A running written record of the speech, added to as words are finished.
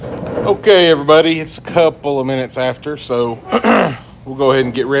Okay, everybody, it's a couple of minutes after, so we'll go ahead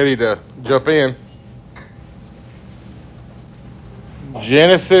and get ready to jump in.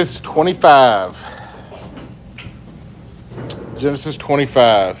 Genesis 25. Genesis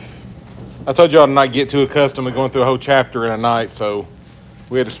 25. I told y'all to not get too accustomed to going through a whole chapter in a night, so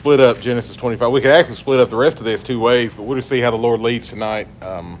we had to split up Genesis 25. We could actually split up the rest of this two ways, but we'll just see how the Lord leads tonight.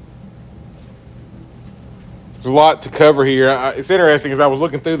 There's a lot to cover here. It's interesting as I was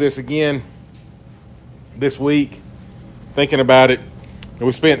looking through this again this week, thinking about it. And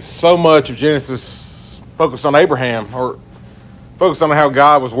we spent so much of Genesis focused on Abraham, or focused on how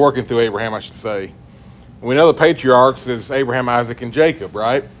God was working through Abraham, I should say. We know the patriarchs is Abraham, Isaac, and Jacob,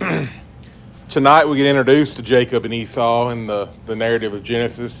 right? Tonight we get introduced to Jacob and Esau in the narrative of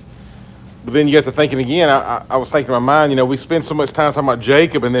Genesis. But then you get to thinking again, I was thinking in my mind, we spend so much time talking about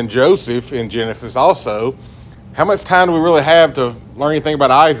Jacob and then Joseph in Genesis also. How much time do we really have to learn anything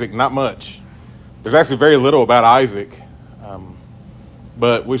about Isaac? Not much. There's actually very little about Isaac.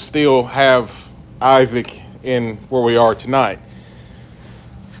 But we still have Isaac in where we are tonight.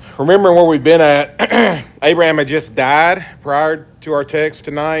 Remembering where we've been at, Abraham had just died prior to our text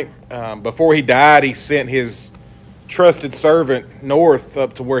tonight. Before he died, he sent his trusted servant north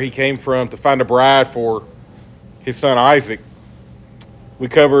up to where he came from to find a bride for his son Isaac. We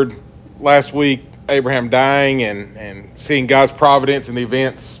covered last week Abraham dying and seeing God's providence in the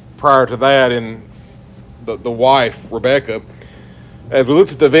events prior to that in the wife, Rebekah. As we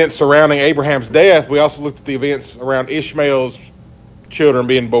looked at the events surrounding Abraham's death, we also looked at the events around Ishmael's children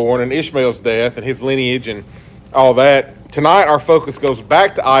being born and Ishmael's death and his lineage and all that. Tonight, our focus goes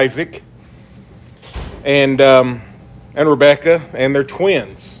back to Isaac and Rebekah and their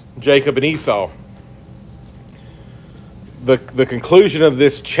twins, Jacob and Esau. The conclusion of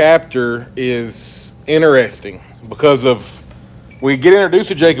this chapter is interesting because we get introduced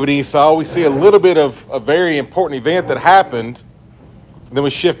to Jacob and Esau. We see a little bit of a very important event that happened. Then we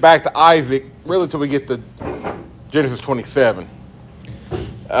shift back to Isaac, really till we get to Genesis 27.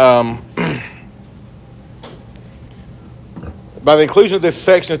 By the inclusion of this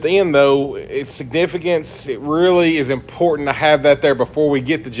section at the end, though, its significance, it really is important to have that there before we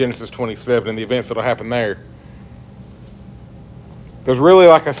get to Genesis 27 and the events that will happen there. There's really,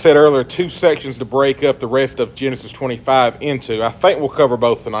 like I said earlier, two sections to break up the rest of Genesis 25 into. I think we'll cover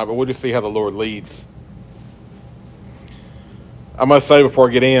both tonight, but we'll just see how the Lord leads. I must say before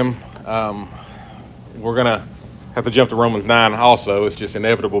I get in, we're going to have to jump to Romans 9 also. It's just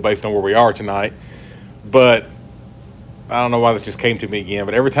inevitable based on where we are tonight. But I don't know why this just came to me again,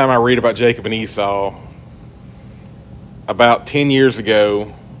 but every time I read about Jacob and Esau, about 10 years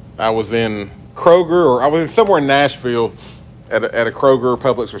ago, I was in Kroger, or I was in somewhere in Nashville, at a Kroger or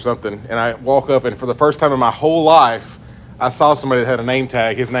Publix or something, and I walk up, and for the first time in my whole life, I saw somebody that had a name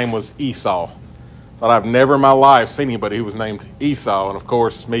tag. His name was Esau. Thought I've never in my life seen anybody who was named Esau, and of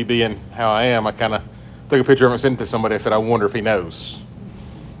course, me being how I am, I kind of took a picture of him and sent it to somebody. I said, I wonder if he knows.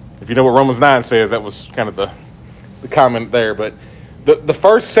 If you know what Romans 9 says, that was kind of the comment there. But the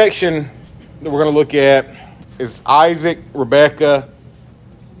first section that we're going to look at is Isaac, Rebekah,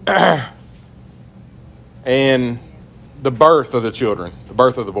 and the birth of the children, the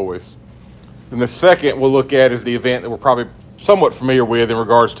birth of the boys. And the second we'll look at is the event that we're probably somewhat familiar with in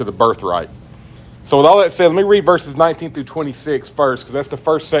regards to the birthright. So with all that said, let me read verses 19 through 26 first, because that's the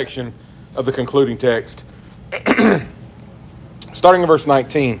first section of the concluding text. Starting in verse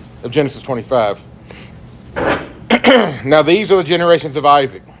 19 of Genesis 25. Now these are the generations of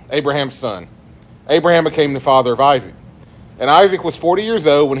Isaac, Abraham's son. Abraham became the father of Isaac. And Isaac was 40 years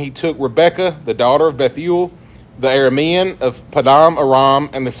old when he took Rebekah, the daughter of Bethuel, the Aramean of Padam Aram,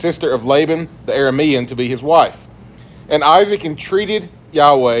 and the sister of Laban, the Aramean, to be his wife. And Isaac entreated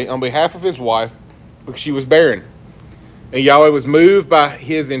Yahweh on behalf of his wife, because she was barren. And Yahweh was moved by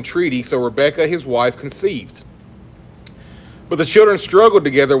his entreaty, so Rebekah, his wife, conceived. But the children struggled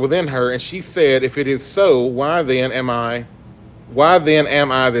together within her, and she said, if it is so, why then am I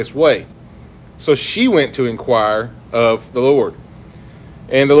this way? So she went to inquire of the Lord.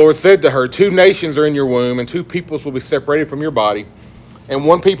 And the Lord said to her, 2 nations are in your womb, and 2 peoples will be separated from your body. And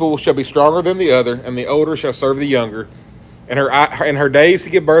one people shall be stronger than the other, and the older shall serve the younger. And her days to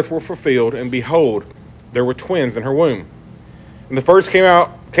give birth were fulfilled, and behold, there were twins in her womb. And the first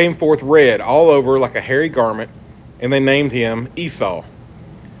came forth red all over like a hairy garment, and they named him Esau.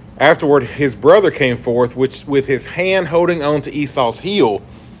 Afterward, his brother came forth, which with his hand holding on to Esau's heel.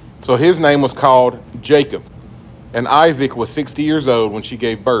 So his name was called Jacob. And Isaac was 60 years old when she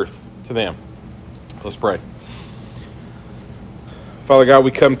gave birth to them. Let's pray. Father God,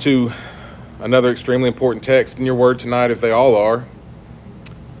 we come to another extremely important text in your word tonight, as they all are.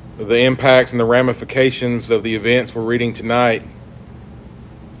 the impacts and the ramifications of the events we're reading tonight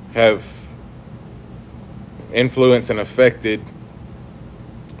have influenced and affected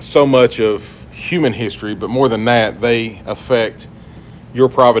so much of human history, but more than that, they affect your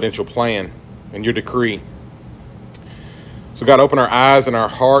providential plan and your decree. So God, open our eyes and our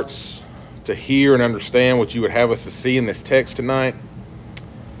hearts to hear and understand what you would have us to see in this text tonight.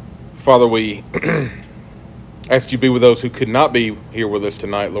 Father, we ask you to be with those who could not be here with us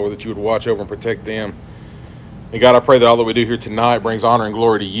tonight, Lord, that you would watch over and protect them. And God, I pray that all that we do here tonight brings honor and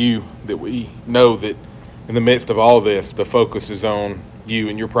glory to you, that we know that in the midst of all this, the focus is on you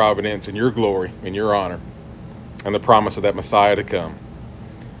and your providence and your glory and your honor and the promise of that Messiah to come.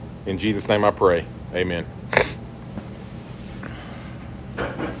 In Jesus' name I pray. Amen.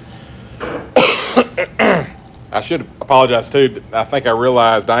 I should apologize too. I think I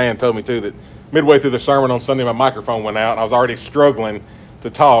realized, Diane told me too, that midway through the sermon on Sunday, my microphone went out and I was already struggling to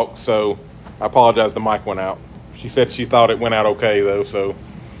talk, so I apologize, the mic went out. She said she thought it went out okay though, so.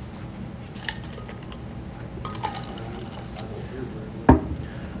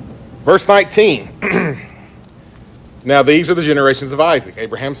 Verse 19. Now these are the generations of Isaac,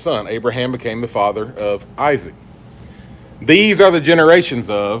 Abraham's son. Abraham became the father of Isaac. These are the generations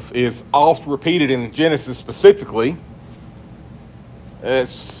of is oft repeated in Genesis specifically.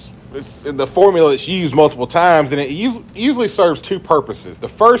 It's the formula that's used multiple times, and it usually serves two purposes. The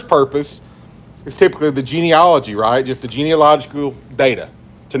first purpose is typically the genealogy, right? Just the genealogical data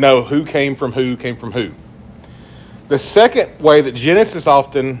to know who came from who came from who. The second way that Genesis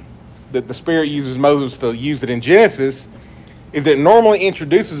often, that the Spirit uses Moses to use it in Genesis, is that it normally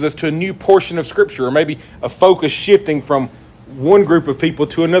introduces us to a new portion of Scripture, or maybe a focus shifting from one group of people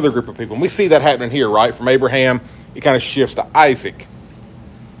to another group of people. And we see that happening here, right? From Abraham, it kind of shifts to Isaac.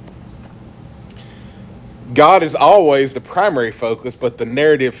 God is always the primary focus, but the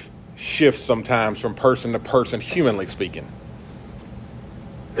narrative shifts sometimes from person to person, humanly speaking.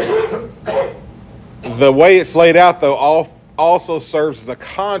 The way it's laid out, though, also serves as a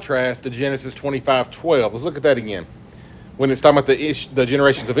contrast to Genesis 25:12. Let's look at that again. When it's talking about the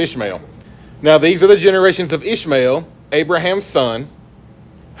generations of Ishmael. Now, these are the generations of Ishmael, Abraham's son,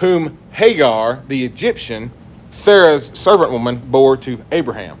 whom Hagar, the Egyptian, Sarah's servant woman, bore to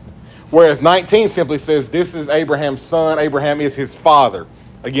Abraham. Whereas 19 simply says, this is Abraham's son, Abraham is his father.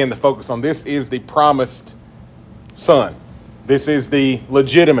 Again, the focus on this is the promised son. This is the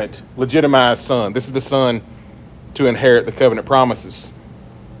legitimized son. This is the son to inherit the covenant promises.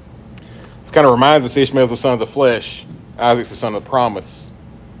 This kind of reminds us Ishmael's the son of the flesh. Isaac's the son of the promise.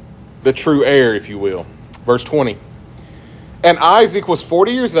 The true heir, if you will. Verse 20. And Isaac was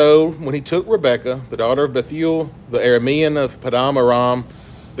 40 years old when he took Rebekah, the daughter of Bethuel, the Aramean of Paddan Aram,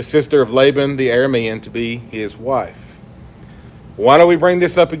 the sister of Laban the Aramean, to be his wife. Why do we bring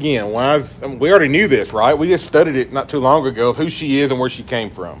this up again? We already knew this, right? We just studied it not too long ago of who she is and where she came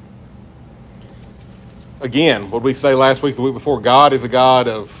from. Again, what did we say last week, the week before? God is a God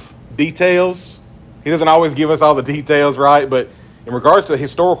of details. He doesn't always give us all the details, right? But in regards to the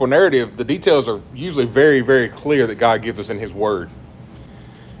historical narrative, the details are usually very, very clear that God gives us in his word.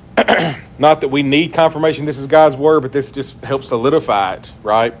 Not that we need confirmation this is God's word, but this just helps solidify it,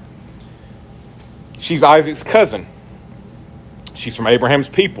 right? She's Isaac's cousin. She's from Abraham's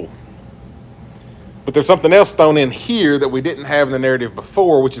people. But there's something else thrown in here that we didn't have in the narrative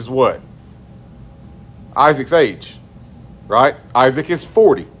before, which is what? Isaac's age, right? Isaac is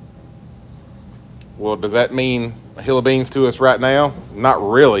 40. Well, does that mean a hill of beans to us right now? Not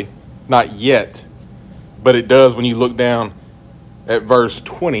really. Not yet. But it does when you look down at verse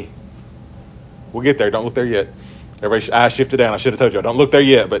 20. We'll get there. Don't look there yet. Everybody's eyes shifted down. I should have told you. Don't look there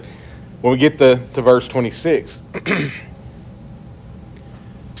yet. But when we get to verse 26.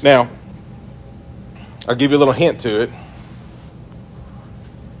 Now, I'll give you a little hint to it.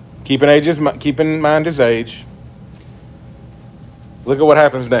 Keep in mind his age. Look at what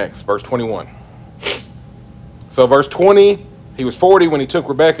happens next. Verse 21. So verse 20, he was 40 when he took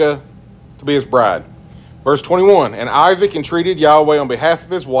Rebekah to be his bride. Verse 21, and Isaac entreated Yahweh on behalf of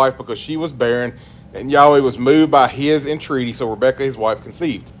his wife because she was barren, and Yahweh was moved by his entreaty, so Rebekah, his wife,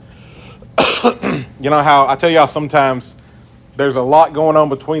 conceived. You know how I tell y'all sometimes there's a lot going on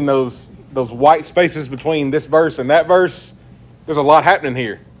between those white spaces between this verse and that verse. There's a lot happening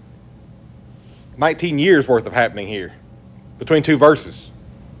here. 19 years worth of happening here between two verses.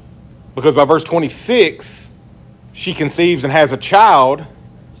 Because by verse 26, she conceives and has a child,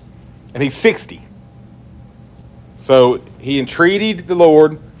 and he's 60. So he entreated the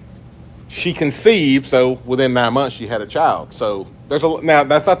Lord. She conceived, so within 9 months she had a child. So now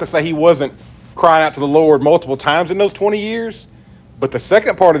that's not to say he wasn't crying out to the Lord multiple times in those 20 years, But the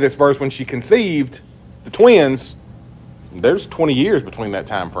second part of this verse, when she conceived the twins, there's 20 years between that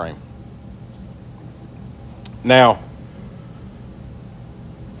time frame. Now,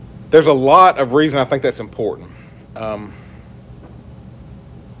 there's a lot of reason I think that's important. I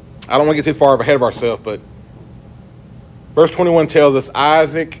don't want to get too far ahead of ourselves, but verse 21 tells us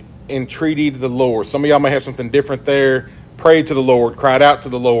Isaac entreated the Lord. Some of y'all may have something different there. Prayed to the Lord, cried out to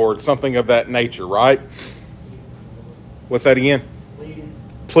the Lord, something of that nature, right? What's that again?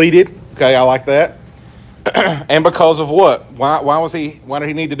 Pleaded. Okay, I like that. And because of what? Why did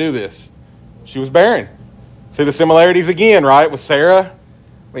he need to do this? She was barren. See the similarities again, right? With Sarah.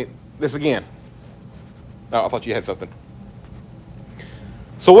 I mean, this again. Oh, I thought you had something.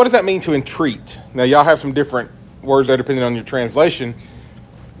 So what does that mean to entreat? Now, y'all have some different words there depending on your translation.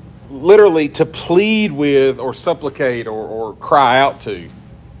 Literally, to plead with or supplicate or cry out to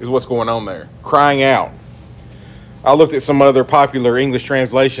is what's going on there. Crying out. I looked at some other popular English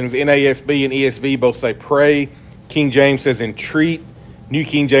translations. NASB and ESV both say pray. King James says entreat. New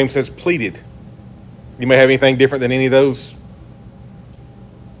King James says pleaded. You may have anything different than any of those.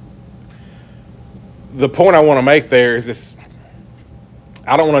 The point I want to make there is this.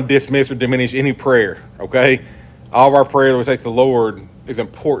 I don't want to dismiss or diminish any prayer, okay? All of our prayer that we take to the Lord is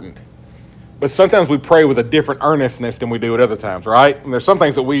important. But sometimes we pray with a different earnestness than we do at other times, right? And there's some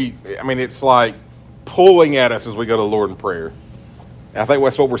things that it's like pulling at us as we go to the Lord in prayer. And I think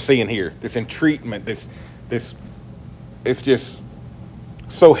that's what we're seeing here. This entreatment, this it's just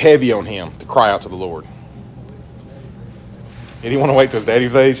so heavy on him to cry out to the Lord. Did he want to wait till his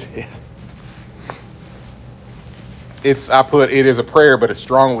daddy's age? Yeah. It is a prayer, but a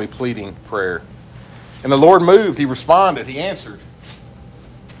strongly pleading prayer. And the Lord moved, he responded, he answered.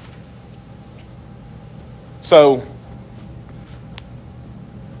 So,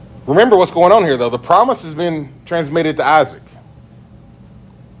 remember what's going on here, though. The promise has been transmitted to Isaac.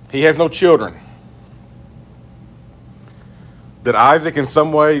 He has no children. Did Isaac in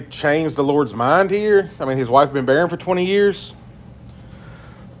some way change the Lord's mind here? I mean, his wife's been barren for 20 years.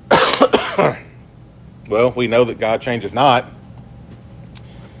 Well, we know that God changes not.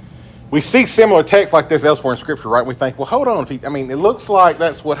 We see similar texts like this elsewhere in Scripture, right? We think, well, hold on. It looks like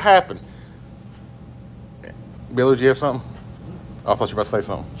that's what happened. Billy, did you have something? Oh, I thought you were about to say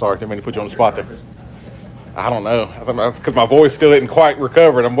something. Sorry, didn't mean to put you on the spot there. I don't know. Because my voice still isn't quite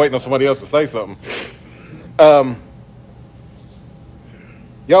recovered. I'm waiting on somebody else to say something. Y'all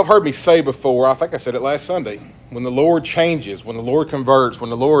have heard me say before, I think I said it last Sunday, when the Lord changes, when the Lord converts, when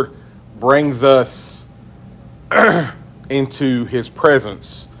the Lord brings us into his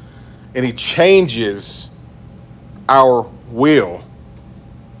presence, and he changes our will.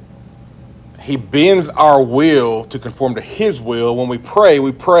 He bends our will to conform to his will. When we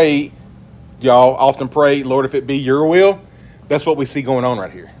pray, y'all often pray, Lord, if it be your will. That's what we see going on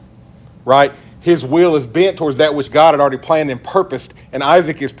right here, right? His will is bent towards that which God had already planned and purposed, and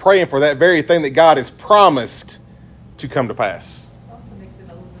Isaac is praying for that very thing that God has promised to come to pass. Also makes it a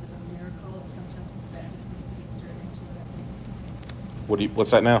little bit of a miracle, and sometimes that just needs to be stirred into that.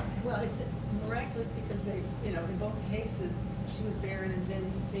 What's that now? Well, it's miraculous because they, in both cases, she was barren, and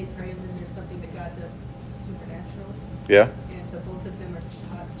then they pray, and then there's something that God does supernatural. Yeah. And so both of them are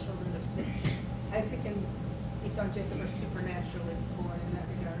children of Isaac and Esau and Jacob are supernaturally born in that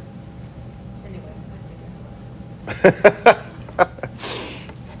regard. Anyway,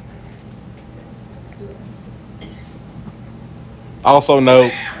 Also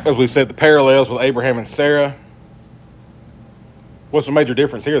note, as we've said, the parallels with Abraham and Sarah. What's the major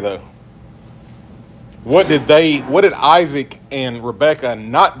difference here, though? What did Isaac and Rebekah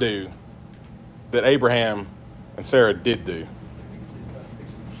not do that Abraham and Sarah did do?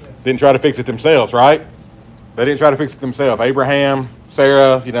 Didn't try to fix it themselves, right? They didn't try to fix it themselves. Abraham,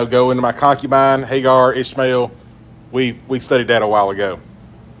 Sarah, go into my concubine, Hagar, Ishmael. We studied that a while ago.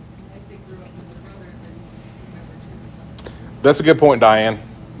 Isaac grew up with a brother and then remembered too. That's a good point, Diane.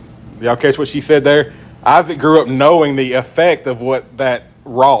 Y'all catch what she said there? Isaac grew up knowing the effect of what that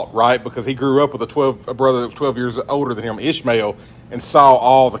wrought, right? Because he grew up with a brother that was 12 years older than him, Ishmael, and saw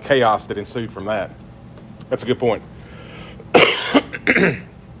all the chaos that ensued from that. That's a good point.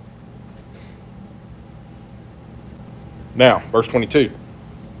 Now, verse 22.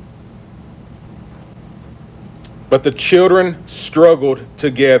 But the children struggled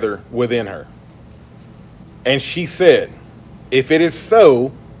together within her. And she said, if it is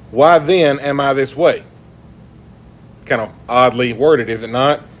so, why then am I this way? Kind of oddly worded, is it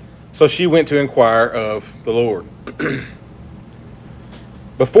not? So she went to inquire of the Lord.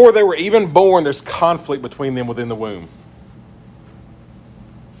 Before they were even born, there's conflict between them within the womb.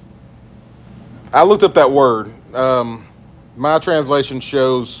 I looked up that word. My translation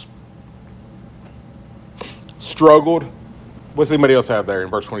shows struggled. What's anybody else have there in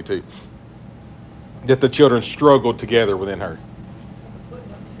verse 22? That the children struggled together within her. The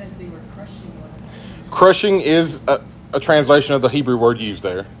footnote said they were crushing one another. Crushing is a translation of the Hebrew word used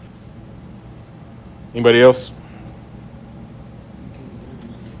there. Anybody else?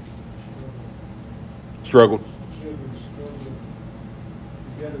 Struggled.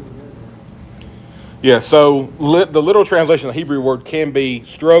 Yeah, so the literal translation of the Hebrew word can be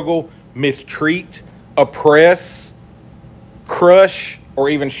struggle, mistreat, oppress, crush, or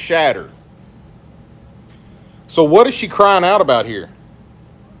even shatter. So what is she crying out about here?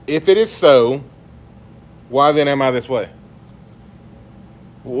 If it is so, why then am I this way?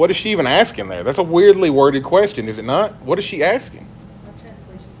 What is she even asking there? That's a weirdly worded question, is it not? What is she asking? My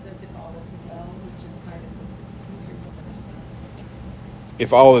translation says if all is well, which is kind of easier to understand.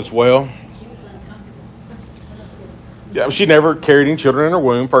 If all is well. She was uncomfortable. Yeah, she never carried any children in her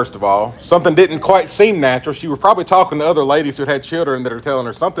womb, first of all. Something didn't quite seem natural. She was probably talking to other ladies who had children that are telling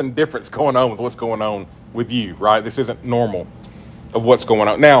her something different's going on with what's going on with you, right? This isn't normal of what's going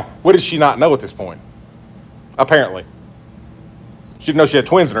on. Now, what did she not know at this point? Apparently. She didn't know she had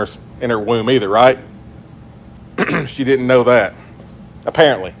twins in her womb either, right? She didn't know that.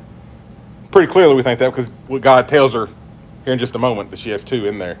 Apparently. Pretty clearly we think that because what God tells her here in just a moment that she has two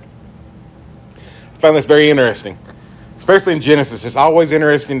in there. I found this very interesting. Especially in Genesis, it's always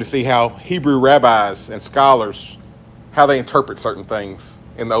interesting to see how Hebrew rabbis and scholars, how they interpret certain things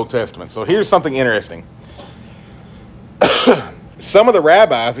in the Old Testament. So here's something interesting. Some of the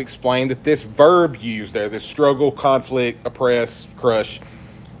rabbis explain that this verb used there, this struggle, conflict, oppress, crush,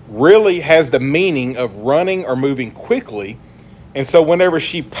 really has the meaning of running or moving quickly. And so whenever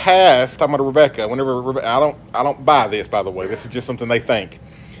she passed, talking about Rebecca, I don't buy this, by the way. This is just something they think.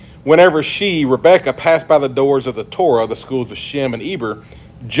 Whenever Rebecca, passed by the doors of the Torah, the schools of Shem and Eber,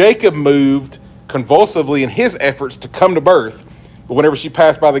 Jacob moved convulsively in his efforts to come to birth. But whenever she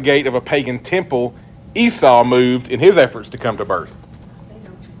passed by the gate of a pagan temple, Esau moved in his efforts to come to birth. They know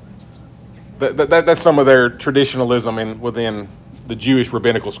too much or something. That's some of their traditionalism within the Jewish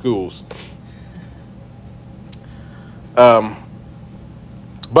rabbinical schools.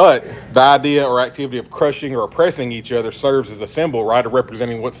 But the idea or activity of crushing or oppressing each other serves as a symbol, right, of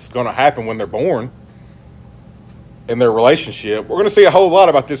representing what's going to happen when they're born in their relationship. We're going to see a whole lot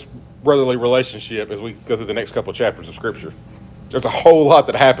about this brotherly relationship as we go through the next couple of chapters of Scripture. There's a whole lot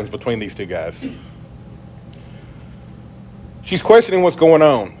that happens between these two guys. She's questioning what's going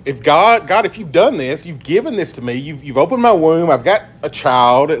on. If God, if you've done this, you've given this to me, you've opened my womb, I've got a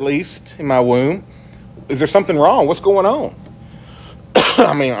child at least in my womb. Is there something wrong? What's going on?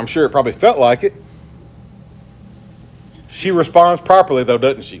 I mean, I'm sure it probably felt like it. She responds properly, though,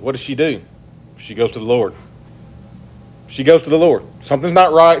 doesn't she? What does she do? She goes to the Lord. She goes to the Lord. Something's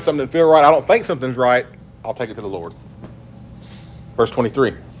not right. Something doesn't feel right. I don't think something's right. I'll take it to the Lord. Verse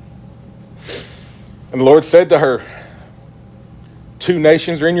 23. And the Lord said to her, 2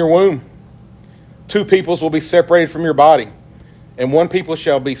 nations are in your womb. 2 peoples will be separated from your body. And one people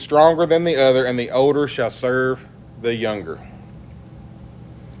shall be stronger than the other, and the older shall serve the younger.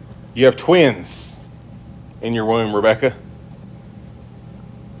 You have twins in your womb, Rebecca.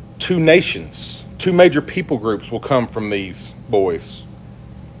 2 nations, 2 major people groups will come from these boys.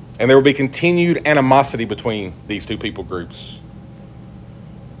 And there will be continued animosity between these 2 people groups.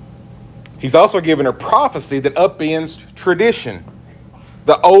 He's also given her prophecy that upends tradition.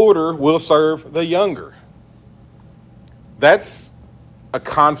 The older will serve the younger. That's a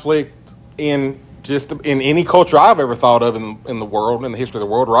conflict in any culture I've ever thought of in the world, in the history of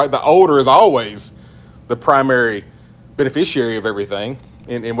the world, right? The older is always the primary beneficiary of everything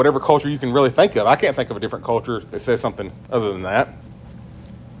in whatever culture you can really think of. I can't think of a different culture that says something other than that.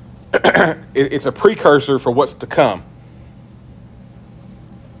 It's a precursor for what's to come.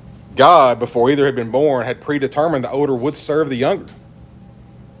 God, before either had been born, had predetermined the older would serve the younger.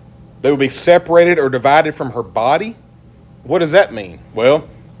 They would be separated or divided from her body. What does that mean? Well,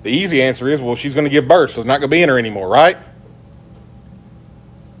 the easy answer is, well, she's going to give birth, so it's not going to be in her anymore, right?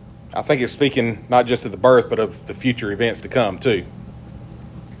 I think it's speaking not just of the birth, but of the future events to come, too.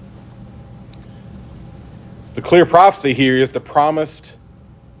 The clear prophecy here is the promised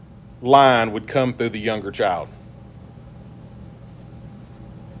line would come through the younger child.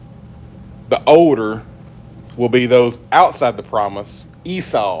 The older will be those outside the promise,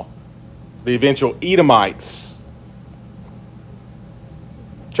 Esau, the eventual Edomites.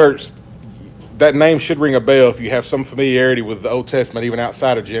 Church, that name should ring a bell if you have some familiarity with the Old Testament, even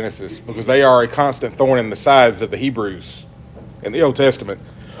outside of Genesis, because they are a constant thorn in the sides of the Hebrews in the Old Testament.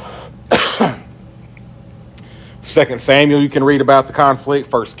 Second Samuel, you can read about the conflict.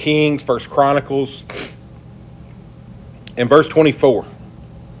 First Kings, First Chronicles. In verse 24.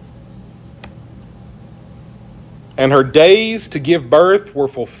 And her days to give birth were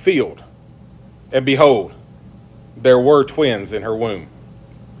fulfilled. And behold, there were twins in her womb.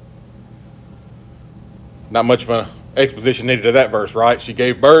 Not much of an exposition needed of that verse, right? She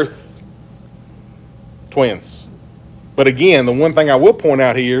gave birth, twins. But again, the one thing I will point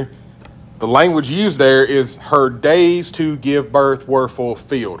out here, the language used there is her days to give birth were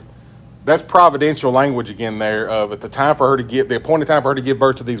fulfilled. That's providential language again there of at the time for her to get, the appointed time for her to give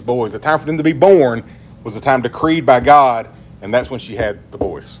birth to these boys. The time for them to be born was the time decreed by God, and that's when she had the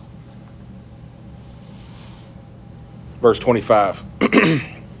boys. Verse 25.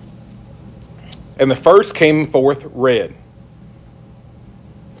 And the first came forth red,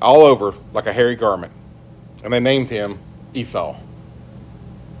 all over like a hairy garment, and they named him Esau.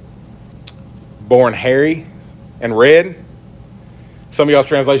 Born hairy and red. Some of y'all's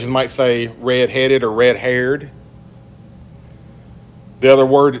translations might say red-headed or red-haired. The other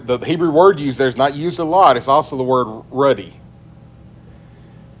word, the Hebrew word used there is not used a lot. It's also the word ruddy.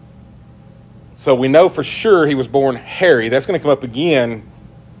 So we know for sure he was born hairy. That's going to come up again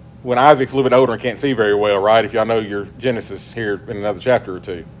when Isaac's a little bit older and can't see very well, right? If y'all know your Genesis here in another chapter or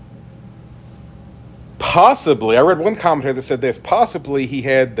two. Possibly, I read one commentary that said this, possibly he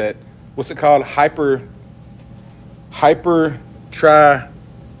had that, what's it called?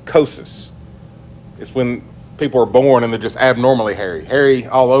 Hypertrichosis. It's when people are born and they're just abnormally hairy. Hairy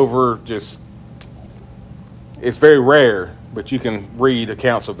all over, just, it's very rare, but you can read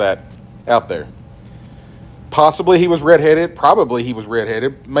accounts of that out there. Possibly he was redheaded. Probably he was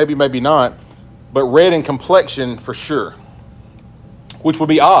redheaded. Maybe, maybe not. But red in complexion for sure. Which would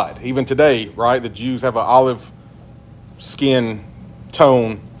be odd, even today, right? The Jews have an olive skin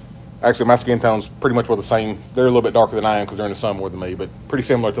tone. Actually, my skin tone's pretty much the same. They're a little bit darker than I am because they're in the sun more than me, but pretty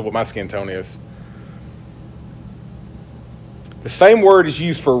similar to what my skin tone is. The same word is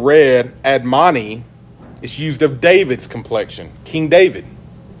used for red, admoni. It's used of David's complexion, King David.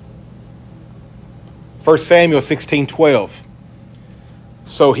 1 Samuel 16:12.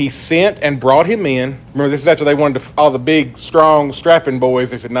 So he sent and brought him in. Remember, this is after they wanted all the big, strong, strapping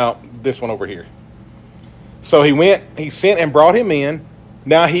boys. They said, no, this one over here. So he sent and brought him in.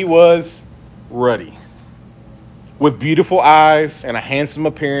 Now he was ruddy, with beautiful eyes and a handsome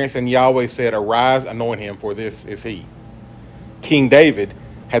appearance. And Yahweh said, arise, anoint him, for this is he. King David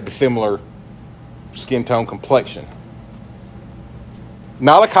had the similar skin tone complexion.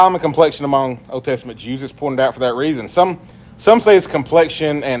 Not a common complexion among Old Testament Jews. It's pointed out for that reason. Some say his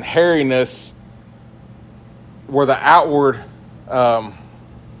complexion and hairiness were the outward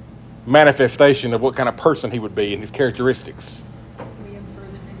manifestation of what kind of person he would be and his characteristics. We infer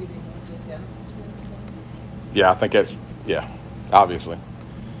that maybe they weren't identical twins then? Yeah, I think that's, yeah, obviously.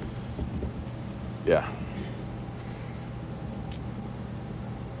 Yeah.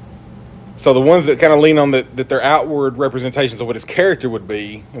 So the ones that kind of lean on that their outward representations of what his character would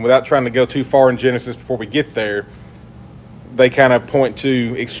be, and without trying to go too far in Genesis before we get there, they kind of point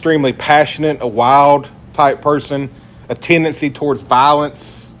to extremely passionate, a wild type person, a tendency towards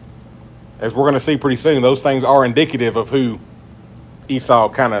violence. As we're going to see pretty soon, those things are indicative of who Esau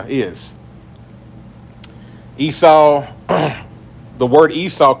kind of is. Esau, the word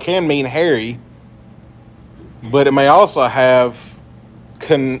Esau can mean hairy, but it may also have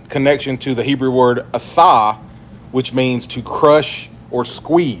connection to the Hebrew word asa, which means to crush or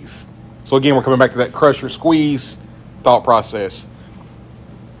squeeze. So again, we're coming back to that crush or squeeze thought process.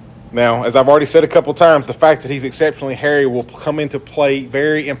 Now, as I've already said a couple times, the fact that he's exceptionally hairy will come into play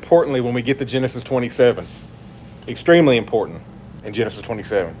very importantly when we get to Genesis 27. Extremely important in Genesis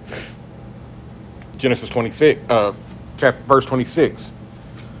 27. Genesis 26, verse 26.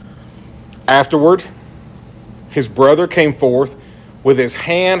 Afterward, his brother came forth with his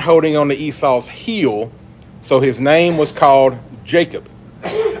hand holding on to Esau's heel, so his name was called Jacob.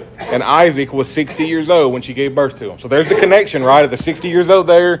 And Isaac was 60 years old when she gave birth to him. So there's the connection, right? Of the 60 years old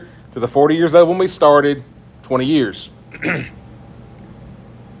there to the 40 years old when we started, 20 years.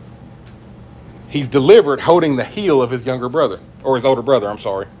 He's delivered holding the heel of his younger brother, or his older brother, I'm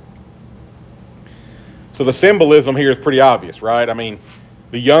sorry. So the symbolism here is pretty obvious, right? I mean,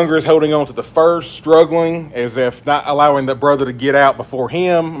 the younger is holding on to the first, struggling, as if not allowing the brother to get out before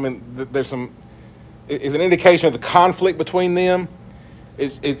him. I mean, it's an indication of the conflict between them.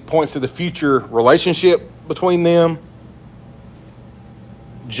 It points to the future relationship between them.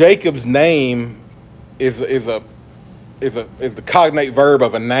 Jacob's name is the cognate verb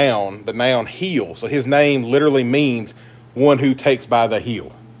of a noun, the noun heel. So his name literally means one who takes by the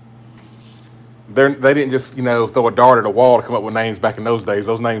heel. They didn't just, throw a dart at a wall to come up with names back in those days.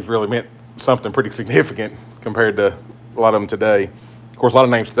 Those names really meant something pretty significant compared to a lot of them today. Of course, a lot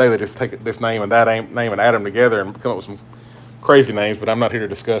of names today, they just take this name and that name and add them together and come up with some crazy names, but I'm not here to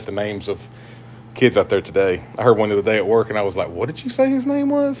discuss the names of kids out there today. I heard one the other day at work, and I was like, what did you say his name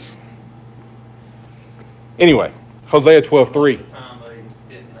was? Anyway, Hosea 12:3.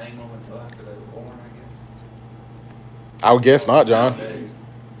 I would guess not, John.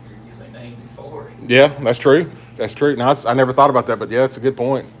 Yeah, that's true. That's true. Now, I never thought about that, but yeah, that's a good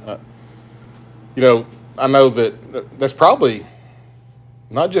point. I know that's probably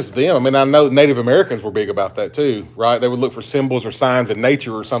not just them. I mean, I know Native Americans were big about that too, right? They would look for symbols or signs in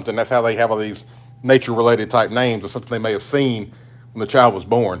nature or something. That's how they have all these nature-related type names or something they may have seen when the child was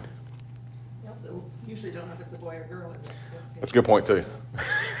born. You also usually don't know if it's a boy or girl. That's a good point too.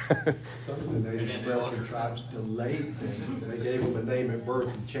 Some of the Native American tribes delayed them. They gave them a name at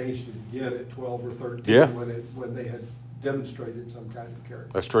birth and changed it again at 12 or 13 Yeah. when they had demonstrated some kind of character.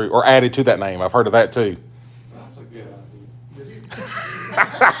 That's true. Or added to that name. I've heard of that too. That's a good idea.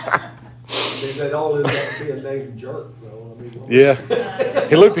 They'd all end up being named Jerk, though. Yeah.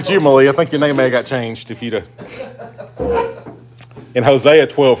 He looked at you, Malia. I think your name may have got changed if you'd have. In Hosea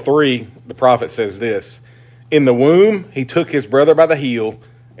 12:3, the prophet says this: in the womb, he took his brother by the heel,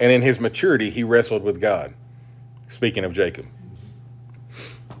 and in his maturity, he wrestled with God. Speaking of Jacob.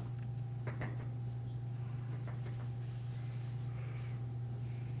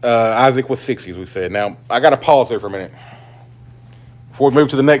 Isaac was 60, as we said. Now, I got to pause there for a minute. Before we move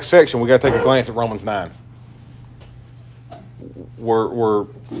to the next section, we got to take a glance at Romans 9. We're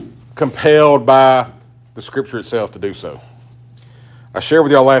compelled by the Scripture itself to do so. I shared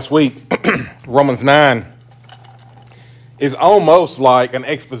with y'all last week, Romans 9 is almost like an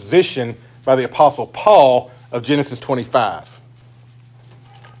exposition by the Apostle Paul of Genesis 25.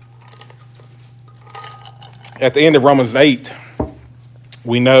 At the end of Romans 8,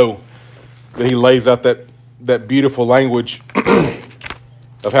 we know that he lays out that beautiful language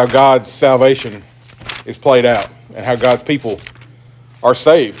of how God's salvation is played out and how God's people are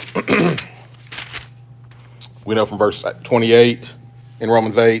saved. We know from verse 28 in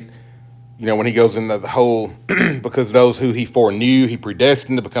Romans 8, when he goes into the whole, because those who he foreknew, he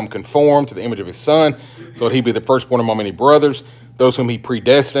predestined to become conformed to the image of his son, so that he be the firstborn among many brothers. Those whom he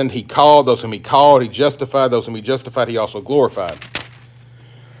predestined, he called. Those whom he called, he justified. Those whom he justified, he also glorified.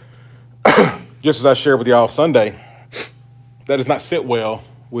 Just as I shared with y'all Sunday, that does not sit well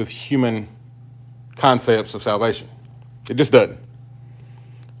with human concepts of salvation. It just doesn't.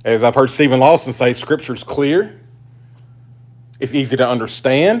 As I've heard Stephen Lawson say, Scripture's clear. It's easy to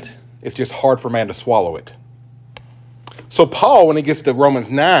understand. It's just hard for man to swallow it. So Paul, when he gets to Romans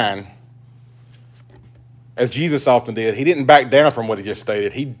 9, as Jesus often did, he didn't back down from what he just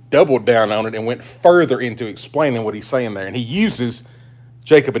stated. He doubled down on it and went further into explaining what he's saying there. And he uses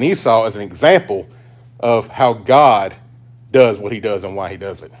Jacob and Esau as an example of how God does what he does and why he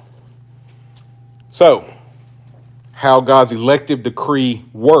does it. So, how God's elective decree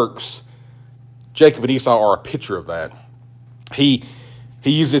works, Jacob and Esau are a picture of that. He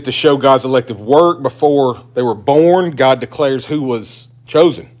uses it to show God's elective work. Before they were born, God declares who was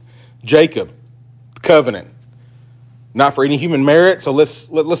chosen. Jacob, the covenant, not for any human merit. So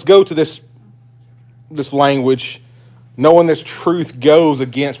let's go to this language, knowing this truth goes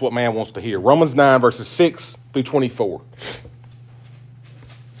against what man wants to hear. Romans 9, verses 6 through 24.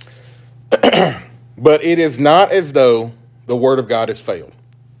 But it is not as though the word of God has failed.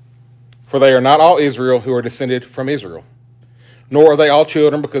 For they are not all Israel who are descended from Israel. Nor are they all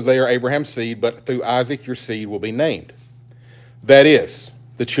children because they are Abraham's seed, but through Isaac your seed will be named. That is,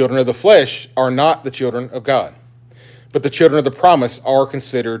 the children of the flesh are not the children of God, but the children of the promise are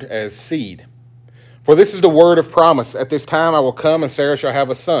considered as seed. For this is the word of promise. At this time I will come, and Sarah shall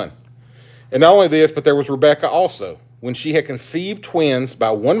have a son. And not only this, but there was Rebekah also, when she had conceived twins by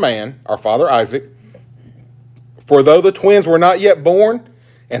one man, our father Isaac. For though the twins were not yet born,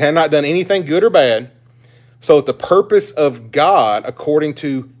 and had not done anything good or bad, so that the purpose of God, according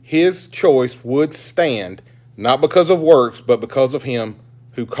to his choice, would stand, not because of works, but because of him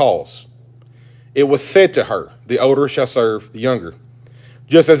who calls. It was said to her, the older shall serve the younger.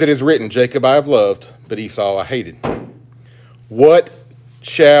 Just as it is written, Jacob I have loved, but Esau I hated. What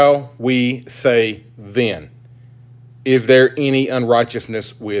shall we say then? Is there any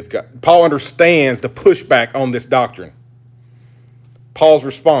unrighteousness with God? Paul understands the pushback on this doctrine. Paul's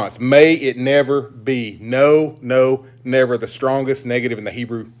response, may it never be. No, no, never. The strongest negative in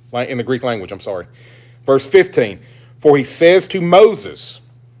the Greek language, Verse 15, for he says to Moses,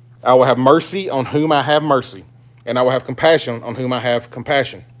 I will have mercy on whom I have mercy, and I will have compassion on whom I have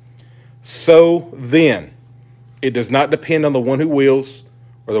compassion. So then, it does not depend on the one who wills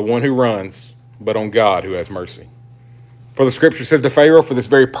or the one who runs, but on God who has mercy. For the scripture says to Pharaoh, for this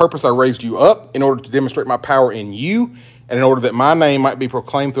very purpose I raised you up, in order to demonstrate my power in you, and in order that my name might be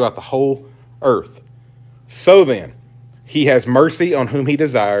proclaimed throughout the whole earth. So then, he has mercy on whom he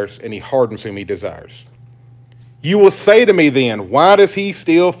desires, and he hardens whom he desires. You will say to me then, why does he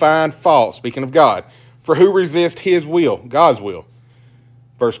still find fault? Speaking of God, for who resists his will, God's will?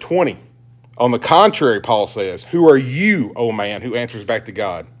 Verse 20. On the contrary, Paul says, who are you, O man, who answers back to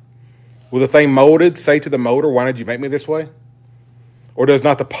God? Will the thing molded say to the molder, why did you make me this way? Or does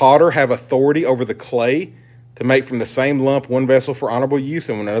not the potter have authority over the clay to make from the same lump one vessel for honorable use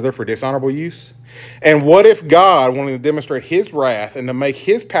and another for dishonorable use? And what if God, wanting to demonstrate his wrath and to make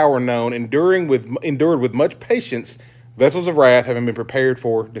his power known, endured with much patience vessels of wrath having been prepared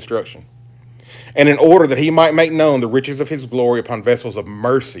for destruction? And in order that he might make known the riches of his glory upon vessels of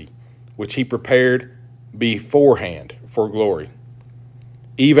mercy, which he prepared beforehand for glory,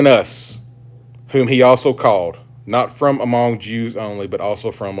 even us, whom he also called, not from among Jews only, but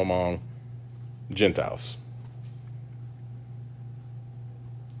also from among Gentiles.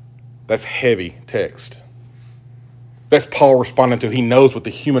 That's heavy text. That's Paul responding to. He knows what the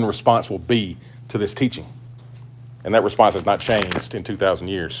human response will be to this teaching. And that response has not changed in 2,000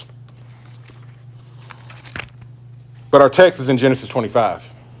 years. But our text is in Genesis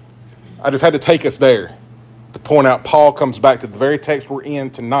 25. I just had to take us there to point out Paul comes back to the very text we're in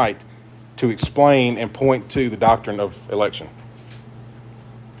tonight to explain and point to the doctrine of election.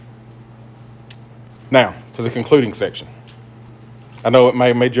 Now, to the concluding section. I know it may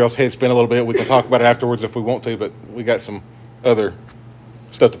have made y'all's head spin a little bit. We can talk about it afterwards if we want to, but we got some other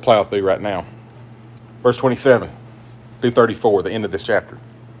stuff to plow through right now. Verse 27 through 34, the end of this chapter.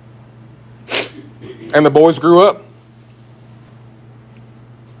 And the boys grew up.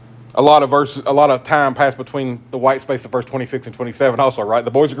 A lot of time passed between the white space of verse 26 and 27 also, right? The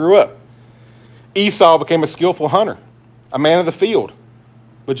boys grew up. Esau became a skillful hunter, a man of the field,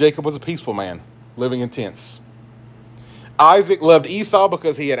 but Jacob was a peaceful man, living in tents. Isaac loved Esau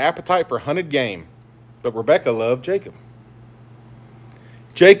because he had appetite for hunted game, but Rebekah loved Jacob.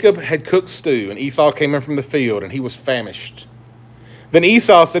 Jacob had cooked stew, and Esau came in from the field, and he was famished. Then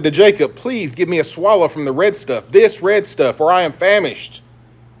Esau said to Jacob, please give me a swallow from the red stuff, this red stuff, for I am famished.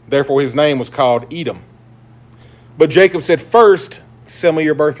 Therefore his name was called Edom. But Jacob said, first, sell me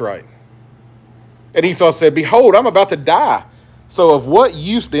your birthright. And Esau said, behold, I'm about to die. So of what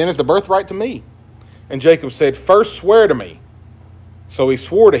use then is the birthright to me? And Jacob said, first swear to me. So he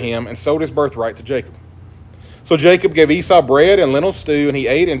swore to him and sold his birthright to Jacob. So Jacob gave Esau bread and lentil stew, and he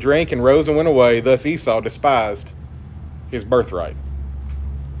ate and drank and rose and went away. Thus Esau despised his birthright.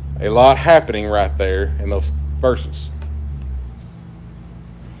 A lot happening right there in those verses.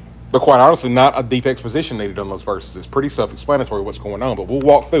 But quite honestly, not a deep exposition needed on those verses. It's pretty self-explanatory what's going on, but we'll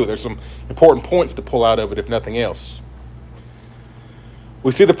walk through. There's some important points to pull out of it, if nothing else.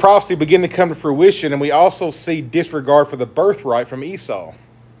 We see the prophecy begin to come to fruition, and we also see disregard for the birthright from Esau.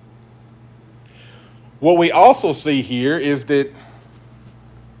 What we also see here is that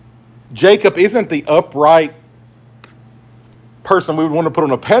Jacob isn't the upright person we would want to put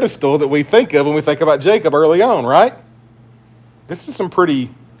on a pedestal that we think of when we think about Jacob early on, right? This is some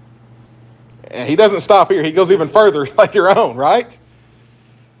pretty... And he doesn't stop here. He goes even further later on, right?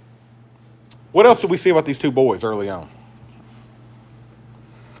 What else do we see about these two boys early on?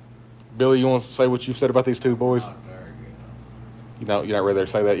 Billy, you want to say what you've said about these two boys? Not very good. You're not ready to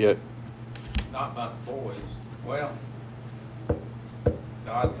say that yet? Not about the boys. Well,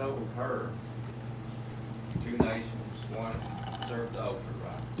 God told her, two nations, one served the other,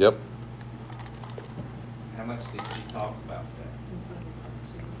 right? Yep. How much did she talk about that? It's going to be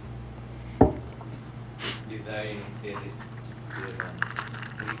Did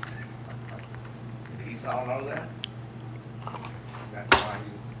Esau know that? That's why he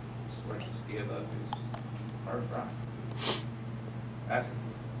switched to give up his birthright. That's a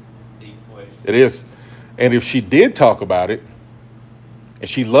deep question. It is. And if she did talk about it, and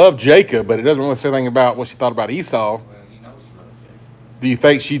she loved Jacob, but it doesn't really say anything about what she thought about Esau, Well, you know she loved Jacob. do you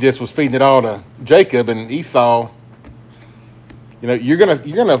think she just was feeding it all to Jacob and Esau? You're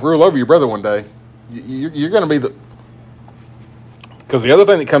gonna rule over your brother one day. You're going to be the... Because the other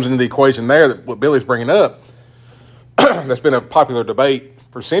thing that comes into the equation there, that what Billy's bringing up, that's been a popular debate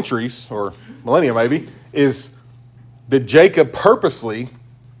for centuries, or millennia maybe, is did Jacob purposely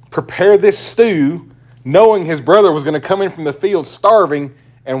prepare this stew knowing his brother was going to come in from the field starving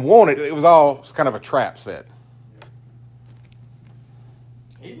and want it? It was all kind of a trap set.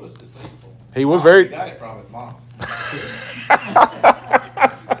 He was deceitful. He was very... He got it from his mom.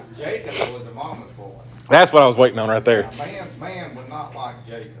 Jacob was a mama's boy. That's what I was waiting on right there. A man's man would not like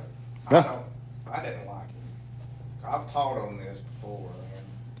Jacob. No. I didn't like him. I've taught on this before, and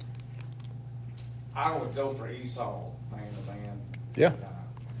I would go for Esau, man to man. Yeah.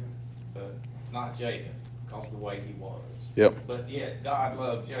 But not Jacob, because of the way he was. Yep. But yet, God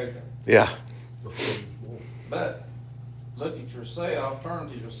loved Jacob. Yeah. But look at yourself, turn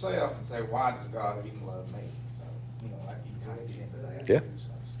to yourself and say, why does God even love me? So, you know, you kind of get into that. Yeah.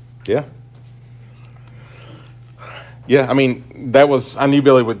 So. Yeah. Yeah, I mean, I knew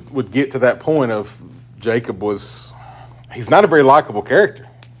Billy would get to that point of Jacob he's not a very likable character,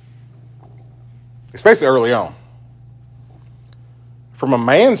 especially early on. From a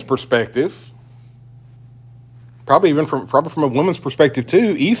man's perspective, probably from a woman's perspective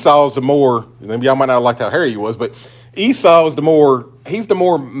too, Esau's the more, maybe y'all might not have liked how hairy he was, but Esau is he's the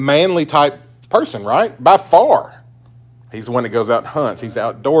more manly type person, right? By far. He's the one that goes out and hunts. He's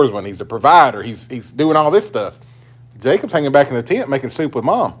outdoorsman. He's the provider. He's doing all this stuff. Jacob's hanging back in the tent making soup with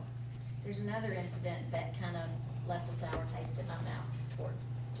mom. There's another incident that kind of left a sour taste in my mouth towards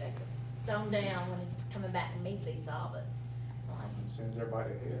Jacob. It's on down when he's coming back and meets Esau, but it's like, Sends everybody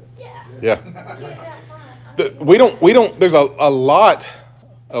ahead. yeah. Yeah. Get out front. We don't, there's a lot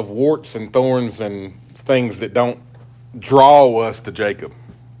of warts and thorns and things that don't draw us to Jacob.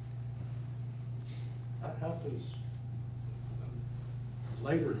 That happens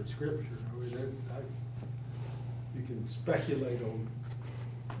later in Scripture. I mean, you can speculate on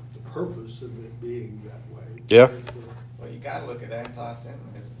the purpose of it being that way. Yeah. Well, you got to look at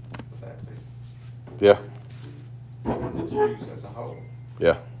anti-Semitism with that too. Yeah. The Jews as a whole,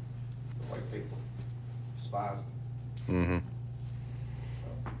 Yeah. the way people despise them. Mm-hmm.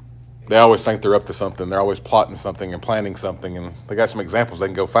 So, They always think they're up to something. They're always plotting something and planning something, and they got some examples they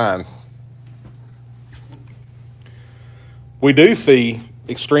can go find. We do see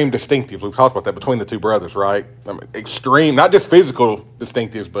extreme distinctives. We've talked about that between the two brothers, right? I mean, extreme, not just physical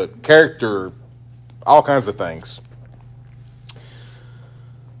distinctives, but character, all kinds of things.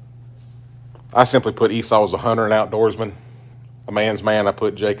 I simply put Esau as a hunter and outdoorsman, a man's man. I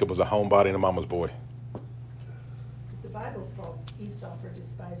put Jacob as a homebody and a mama's boy. The Bible faults Esau for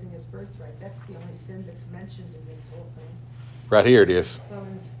despising his birthright. That's the only sin that's mentioned in this whole thing. Right here it is. Well,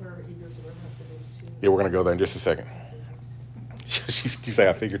 in where Hebrews or unless it is too. Yeah, we're going to go there in just a second. You say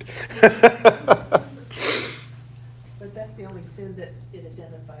I figured. But that's the only sin that it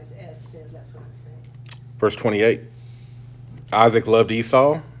identifies as sin. That's what I'm saying. Verse 28. Isaac loved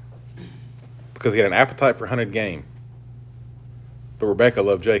Esau because he had an appetite for hunted game. But Rebekah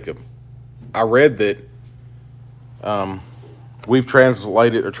loved Jacob. I read that we've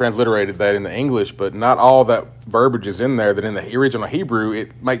transliterated that in the English, but not all that verbiage is in there, that in the original Hebrew,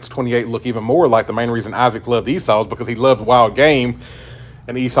 it makes 28 look even more like the main reason Isaac loved Esau is because he loved wild game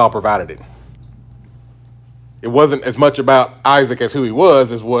and Esau provided it. It wasn't as much about Isaac as who he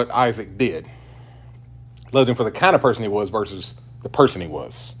was as what Isaac did. Loved him for the kind of person he was versus the person he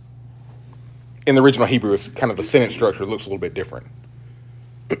was. In the original Hebrew, it's kind of the sentence structure looks a little bit different.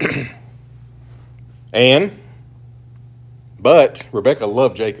 But Rebekah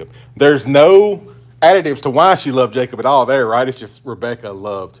loved Jacob. There's no additives to why she loved Jacob at all there, right? It's just Rebekah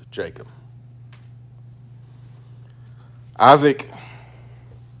loved Jacob. Isaac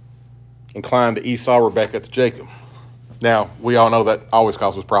inclined to Esau, Rebekah to Jacob. Now, we all know that always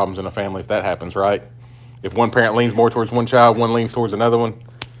causes problems in a family if that happens, right? If one parent leans more towards one child, one leans towards another one.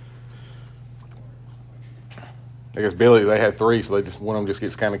 I guess Billy, they had three, so one of them just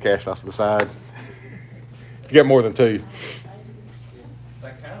gets kind of cashed off to the side. You get more than two.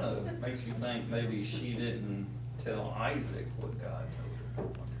 That kind of makes you think maybe she didn't tell Isaac what God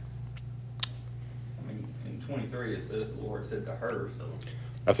told her. I mean, in 23 it says the Lord said to her, so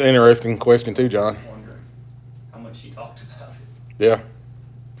That's an interesting question too, John. I'm wondering how much she talked about it. Yeah.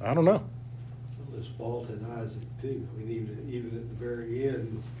 I don't know. Well, there's fault in Isaac too. I mean, even at the very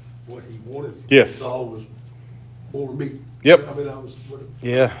end, what he wanted from Yes. Esau was more meat. Yep. I mean, that was what.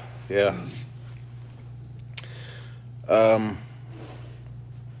 Yeah.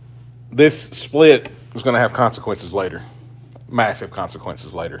 This split is going to have consequences later. Massive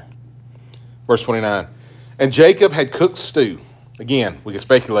consequences later. Verse 29. And Jacob had cooked stew. Again, we can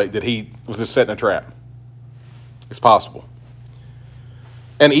speculate that he was just setting a trap. It's possible.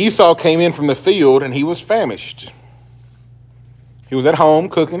 And Esau came in from the field and he was famished. He was at home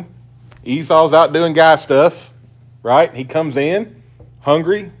cooking. Esau's out doing guy stuff, right? He comes in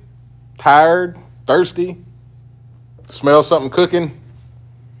hungry, tired, thirsty, smells something cooking.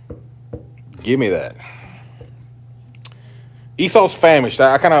 Give me that. Esau's famished.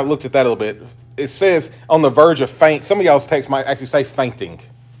 I kind of looked at that a little bit. It says on the verge of faint. Some of y'all's text might actually say fainting.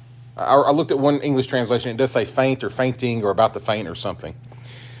 I looked at one English translation. It does say faint or fainting or about to faint or something.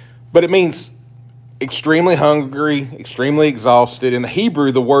 But it means extremely hungry, extremely exhausted. In the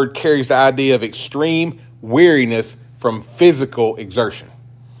Hebrew, the word carries the idea of extreme weariness from physical exertion.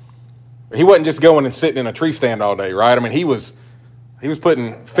 He wasn't just going and sitting in a tree stand all day, right? I mean, he was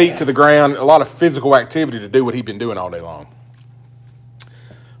putting feet to the ground, a lot of physical activity to do what he'd been doing all day long.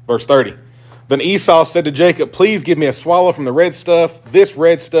 Verse 30. Then Esau said to Jacob, please give me a swallow from the red stuff, this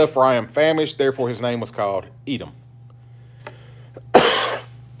red stuff, for I am famished. Therefore his name was called Edom.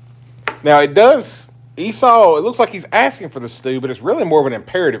 Now Esau, it looks like he's asking for the stew, but it's really more of an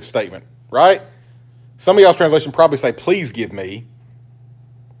imperative statement, right? Some of y'all's translation probably say, please give me.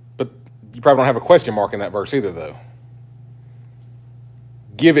 But you probably don't have a question mark in that verse either, though.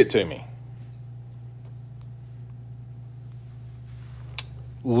 Give it to me.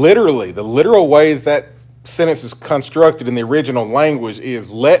 Literally, the literal way that sentence is constructed in the original language is,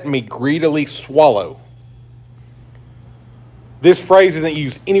 let me greedily swallow. This phrase isn't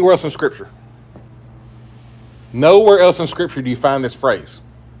used anywhere else in Scripture. Nowhere else in Scripture do you find this phrase.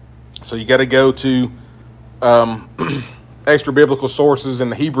 So you got to go to extra biblical sources in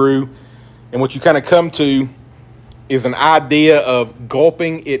the Hebrew, and what you kind of come to is an idea of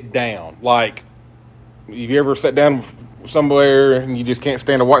gulping it down. Like, have you ever sat down somewhere and you just can't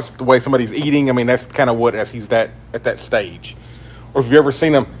stand to watch the way somebody's eating? I mean, that's kind of what, as he's at that stage. Or if you ever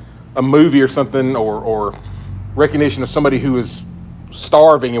seen a movie or something, or recognition of somebody who is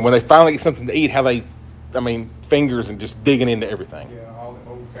starving, and when they finally get something to eat, how they, fingers and just digging into everything. Yeah, all the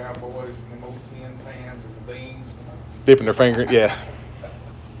old cowboys and the old tin pans and the beans. Dipping their finger, yeah.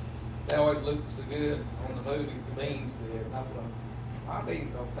 They always look so good on the movies, the beans did. And I'm like, my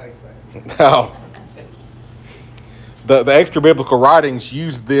beans don't taste that. No. The extra biblical writings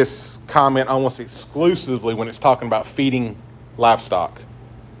use this comment almost exclusively when it's talking about feeding livestock.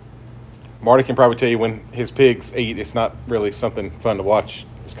 Marty can probably tell you when his pigs eat, it's not really something fun to watch.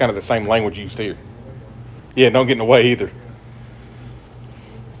 It's kind of the same language used here. Yeah, don't get in the way either.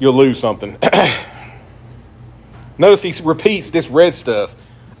 You'll lose something. Notice he repeats this red stuff.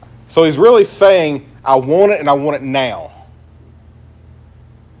 So he's really saying, I want it and I want it now.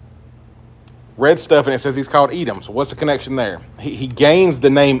 Red stuff, and it says he's called Edom. So what's the connection there? He gains the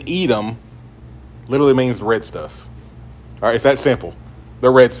name Edom, literally means the red stuff. All right, it's that simple. The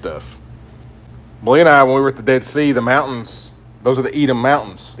red stuff. Molly and I, when we were at the Dead Sea, the mountains, those are the Edom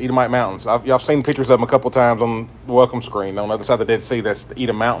Mountains, Edomite Mountains. Y'all have seen pictures of them a couple times on the welcome screen. On the other side of the Dead Sea, that's the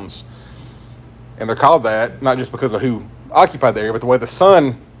Edom Mountains. And they're called that, not just because of who occupied the area, but the way the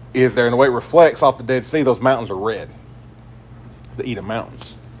sun is there and the way it reflects off the Dead Sea, those mountains are red. The Edom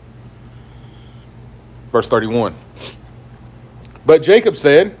Mountains. Verse 31. But Jacob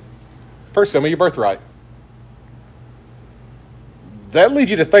said, first tell me your birthright. That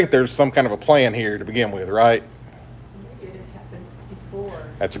leads you to think there's some kind of a plan here to begin with, right? Maybe it had happened before.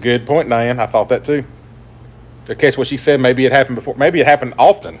 That's a good point, Diane. I thought that too. To catch what she said, maybe it happened before. Maybe it happened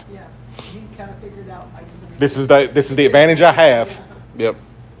often. Yeah, he's kind of figured out. This is the advantage I have. Yep.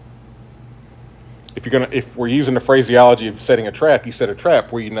 If we're using the phraseology of setting a trap, you set a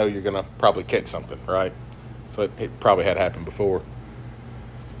trap where you know you're gonna probably catch something, right? So it probably had happened before.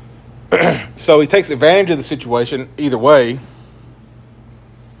 So he takes advantage of the situation either way.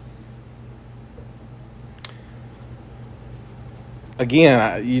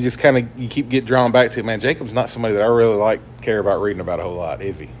 Again, you keep getting drawn back to, man, Jacob's not somebody that I really care about reading about a whole lot,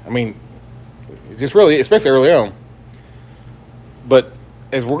 is he? I mean, just really, especially early on. But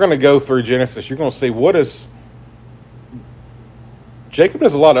as we're going to go through Genesis, you're going to see Jacob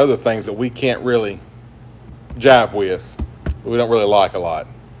does a lot of other things that we can't really jive with, that we don't really like a lot.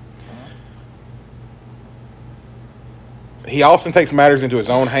 He often takes matters into his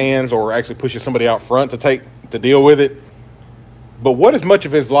own hands, or actually pushes somebody out front to deal with it. But what is much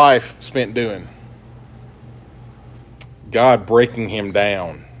of his life spent doing? God breaking him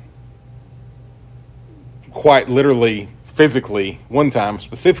down. Quite literally, physically, one time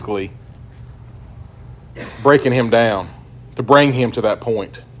specifically, breaking him down to bring him to that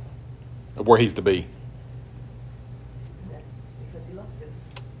point of where he's to be. That's because he loved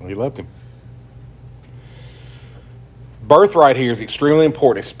him. He loved him. Birthright here is extremely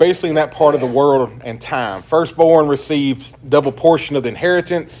important, especially in that part of the world and time. Firstborn received double portion of the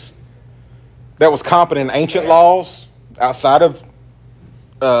inheritance. That was common in ancient laws outside of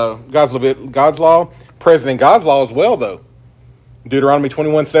God's law. Present in God's law as well, though. Deuteronomy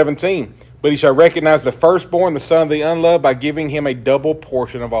 21:17. But he shall recognize the firstborn, the son of the unloved, by giving him a double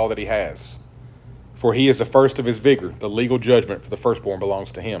portion of all that he has. For he is the first of his vigor. The legal judgment for the firstborn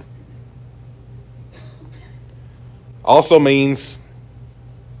belongs to him. Also means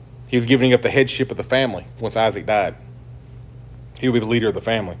He was giving up the headship of the family once Isaac died. He would be the leader of the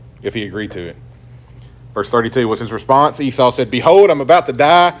family if he agreed to it. Verse 32 was his response. Esau said, "Behold, I'm about to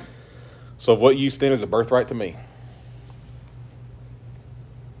die, so of what use then is a birthright to me?"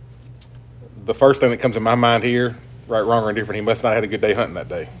 The first thing that comes to my mind here, right, wrong, or indifferent, he must not have had a good day hunting that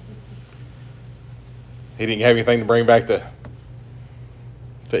day. He didn't have anything to bring back to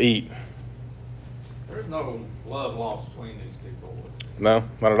eat. There's no love lost between these two boys. No,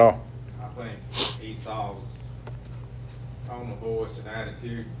 not at all. I think Esau's tone of voice and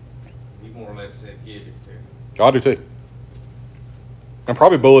attitude, he more or less said, "Give it to me." I do too. And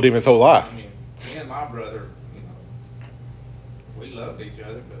probably bullied him his whole life. I mean, me and my brother, we loved each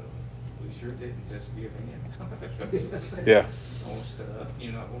other, but we sure didn't just give in. Yeah. On stuff,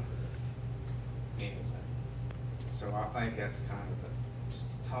 Anyway. So I think that's kind of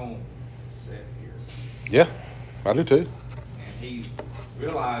the tone set here. Yeah, I do too. And he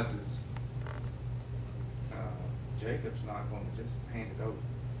realizes Jacob's not going to just hand it over.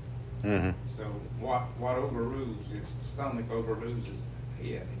 Mm-hmm. So what overrules his stomach overrules his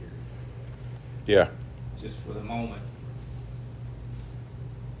head here, Yeah. just for the moment.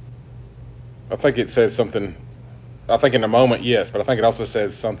 I think it says something. I think in the moment, yes, but I think it also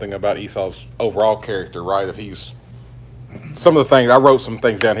says something about Esau's overall character, right? If he's some of the things, I wrote some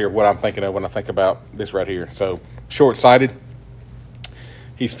things down here of what I'm thinking of when I think about this right here. So, short-sighted.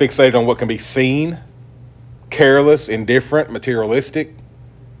 He's fixated on what can be seen, careless, indifferent, materialistic,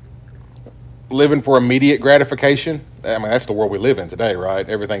 living for immediate gratification. I mean, that's the world we live in today, right?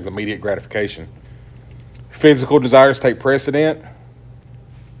 Everything's immediate gratification. Physical desires take precedent.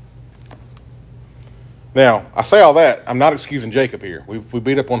 Now, I say all that, I'm not excusing Jacob here. We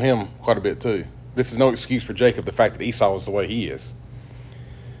beat up on him quite a bit too. This is no excuse for Jacob, the fact that Esau is the way he is.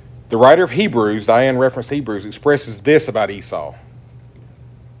 The writer of Hebrews, Diane referenced Hebrews, expresses this about Esau.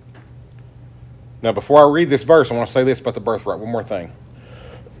 Now, before I read this verse, I want to say this about the birthright. One more thing.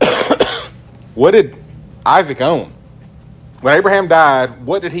 What did Isaac own? When Abraham died,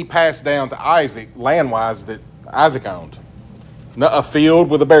 what did he pass down to Isaac, land-wise, that Isaac owned? A field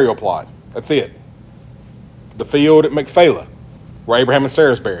with a burial plot. That's it. The field at Machpelah, where Abraham and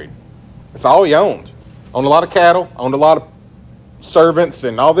Sarah's buried. That's all he owned. Owned a lot of cattle, owned a lot of servants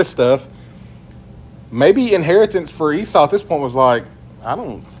and all this stuff. Maybe inheritance for Esau at this point was like,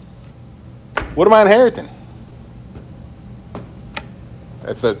 what am I inheriting?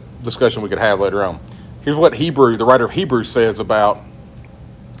 That's a discussion we could have later on. Here's what the writer of Hebrews says about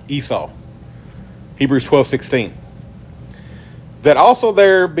Esau. Hebrews 12:16. That also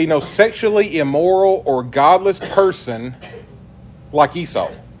there be no sexually immoral or godless person like Esau,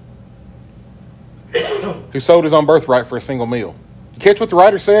 who sold his own birthright for a single meal. You catch what the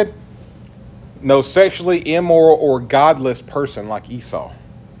writer said? No sexually immoral or godless person like Esau.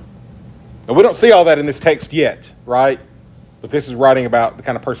 Now, we don't see all that in this text yet, right? But this is writing about the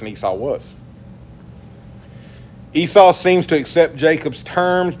kind of person Esau was. Esau seems to accept Jacob's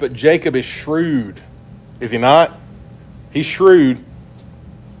terms, but Jacob is shrewd. Is he not? He's shrewd,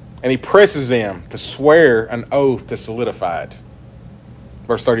 and he presses him to swear an oath to solidify it.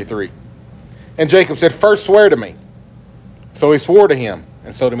 Verse 33. And Jacob said, "First swear to me." So he swore to him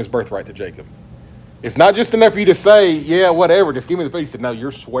and sold him his birthright to Jacob. It's not just enough for you to say, yeah, whatever, just give me the food. He said, no,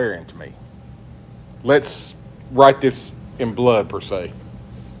 you're swearing to me. Let's write this in blood, per se.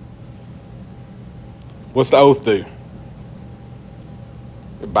 What's the oath do?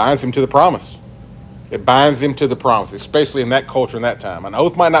 It binds him to the promise. It binds him to the promise, especially in that culture in that time. An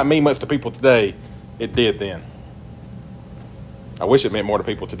oath might not mean much to people today. It did then. I wish it meant more to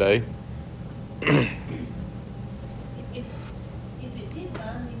people today. If it did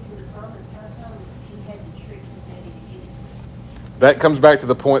bind him to the promise, how come he had to trick his daddy to get it? That comes back to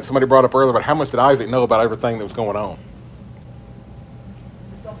the point somebody brought up earlier about how much did Isaac know about everything that was going on.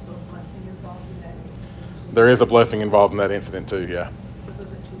 There's also a blessing involved in that incident. There is a blessing involved in that incident too, yeah. So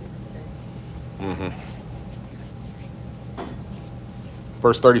those are two different things. Mm-hmm.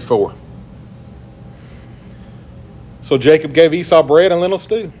 Verse 34. So Jacob gave Esau bread and lentil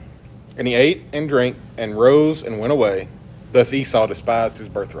stew, and he ate and drank and rose and went away. Thus Esau despised his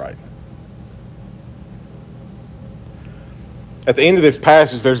birthright. At the end of this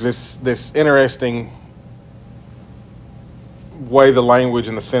passage, there's this interesting way the language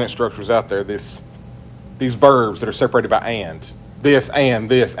and the sentence structure is out there. These verbs that are separated by and. This, and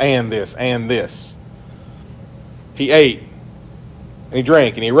this, and this, and this. He ate, and he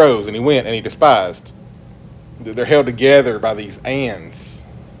drank, and he rose, and he went, and he despised. They're held together by these ands.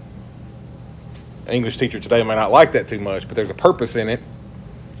 An English teacher today may not like that too much, but there's a purpose in it.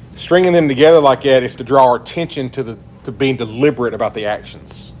 Stringing them together like that is to draw our attention to being deliberate about the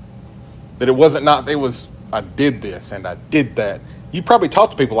actions. That it wasn't it was, I did this and I did that. You probably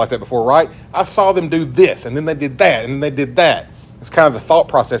talked to people like that before, right? I saw them do this, and then they did that, and then they did that. It's kind of the thought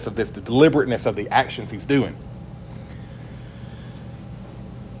process of this, the deliberateness of the actions he's doing.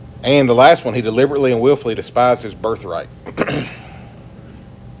 And the last one, he deliberately and willfully despised his birthright.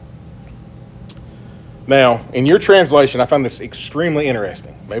 Now, in your translation, I found this extremely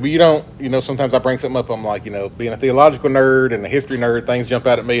interesting. Maybe you don't, sometimes I bring something up, I'm like, being a theological nerd and a history nerd, things jump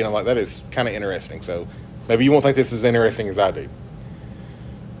out at me, and I'm like, that is kind of interesting. So maybe you won't think this is as interesting as I do.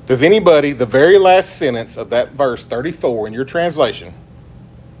 Does anybody, the very last sentence of that verse 34 in your translation,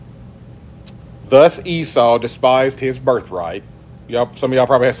 thus Esau despised his birthright. Some of y'all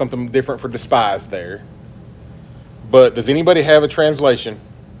probably have something different for despised there. But does anybody have a translation?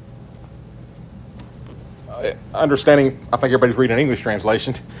 Understanding, I think everybody's reading an English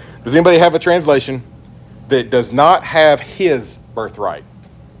translation. Does anybody have a translation that does not have his birthright?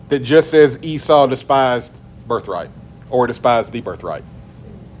 That just says Esau despised birthright or despised the birthright?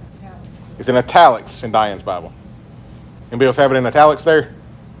 It's in italics in Diane's Bible. Anybody else have it in italics there?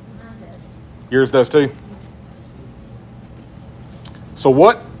 Mine does. Yours does too? So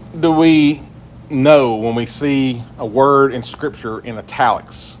what do we know when we see a word in Scripture in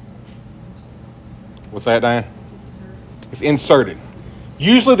italics? What's that, Diane? It's inserted.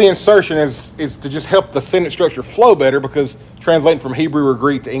 Usually the insertion is to just help the sentence structure flow better, because translating from Hebrew or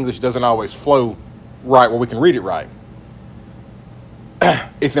Greek to English doesn't always flow right where we can read it right.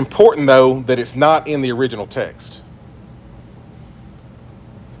 It's important, though, that it's not in the original text.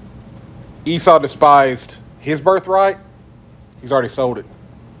 Esau despised his birthright. He's already sold it.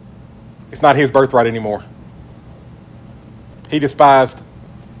 It's not his birthright anymore. He despised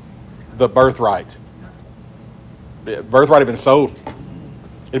the birthright. The birthright had been sold.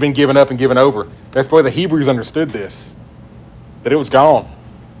 It had been given up and given over. That's the way the Hebrews understood this, that it was gone.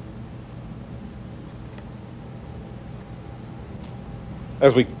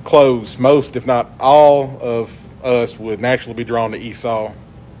 As we close, most, if not all, of us would naturally be drawn to Esau.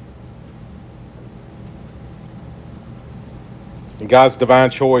 And God's divine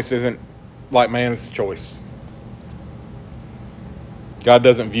choice isn't like man's choice. God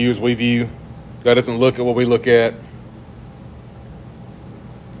doesn't view as we view. God doesn't look at what we look at.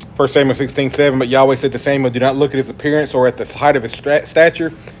 1 Samuel 16:7, but Yahweh said to Samuel, do not look at his appearance or at the height of his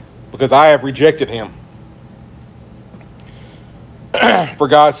stature, because I have rejected him. For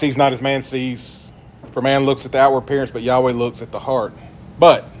God sees not as man sees. For man looks at the outward appearance, but Yahweh looks at the heart.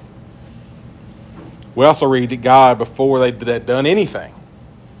 But we also read that God, before they had done anything,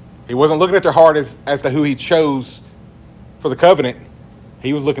 he wasn't looking at their heart as to who he chose for the covenant.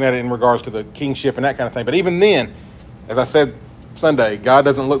 He was looking at it in regards to the kingship and that kind of thing. But even then, as I said Sunday, God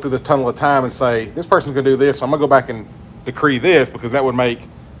doesn't look through the tunnel of time and say, this person's going to do this, so I'm going to go back and decree this, because that would make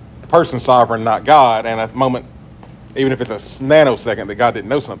the person sovereign, not God. And at the moment, even if it's a nanosecond, that God didn't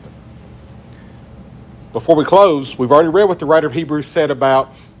know something. Before we close, we've already read what the writer of Hebrews said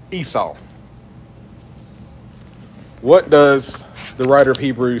about Esau. What does the writer of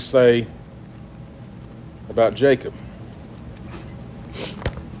Hebrews say about Jacob?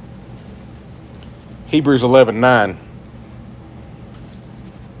 Hebrews 11:9.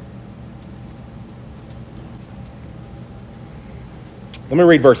 Let me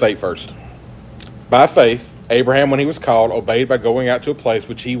read verse 8 first. By faith, Abraham, when he was called, obeyed by going out to a place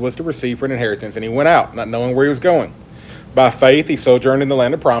which he was to receive for an inheritance, and he went out, not knowing where he was going. By faith, he sojourned in the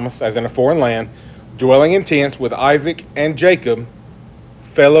land of promise, as in a foreign land, dwelling in tents with Isaac and Jacob,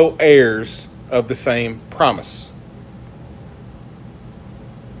 fellow heirs of the same promise.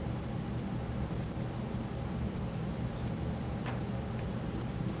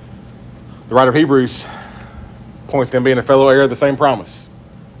 The writer of Hebrews points to him being a fellow heir of the same promise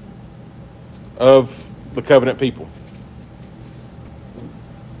of the covenant people,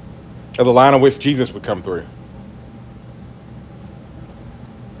 of the line of which Jesus would come through.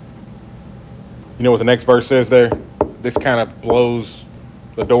 You know what the next verse says there? This kind of blows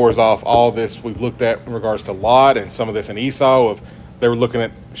the doors off all this we've looked at in regards to Lot and some of this in Esau, of they were looking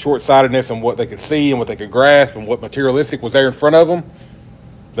at short-sightedness and what they could see and what they could grasp and what materialistic was there in front of them.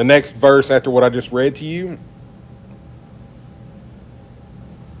 The next verse after what I just read to you,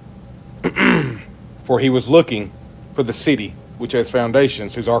 for he was looking for the city which has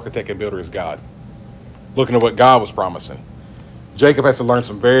foundations, whose architect and builder is God. Looking at what God was promising. Jacob has to learn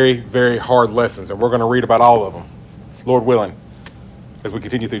some very, very hard lessons, and we're going to read about all of them, Lord willing, as we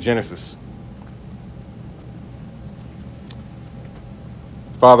continue through Genesis.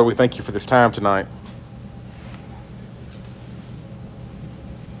 Father, we thank you for this time tonight.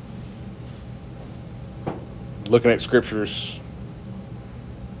 Looking at scriptures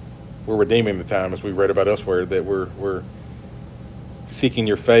we're redeeming the time, as we've read about elsewhere, that we're seeking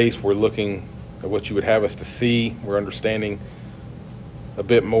your face. We're looking at what you would have us to see. We're understanding a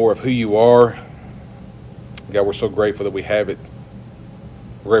bit more of who you are. God, we're so grateful that we have it.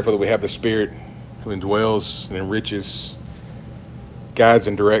 We're grateful that we have the Spirit who indwells and enriches, guides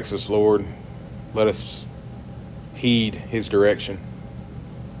and directs us, Lord. Let us heed his direction.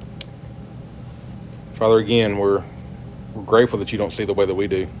 Father, again, we're grateful that you don't see the way that we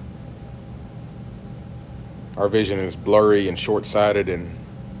do. Our vision is blurry and short-sighted and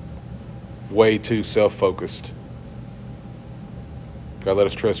way too self-focused. God, let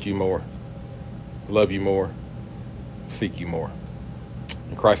us trust you more, love you more, seek you more.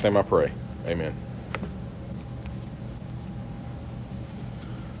 In Christ's name I pray. Amen.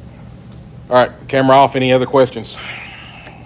 All right, camera off. Any other questions?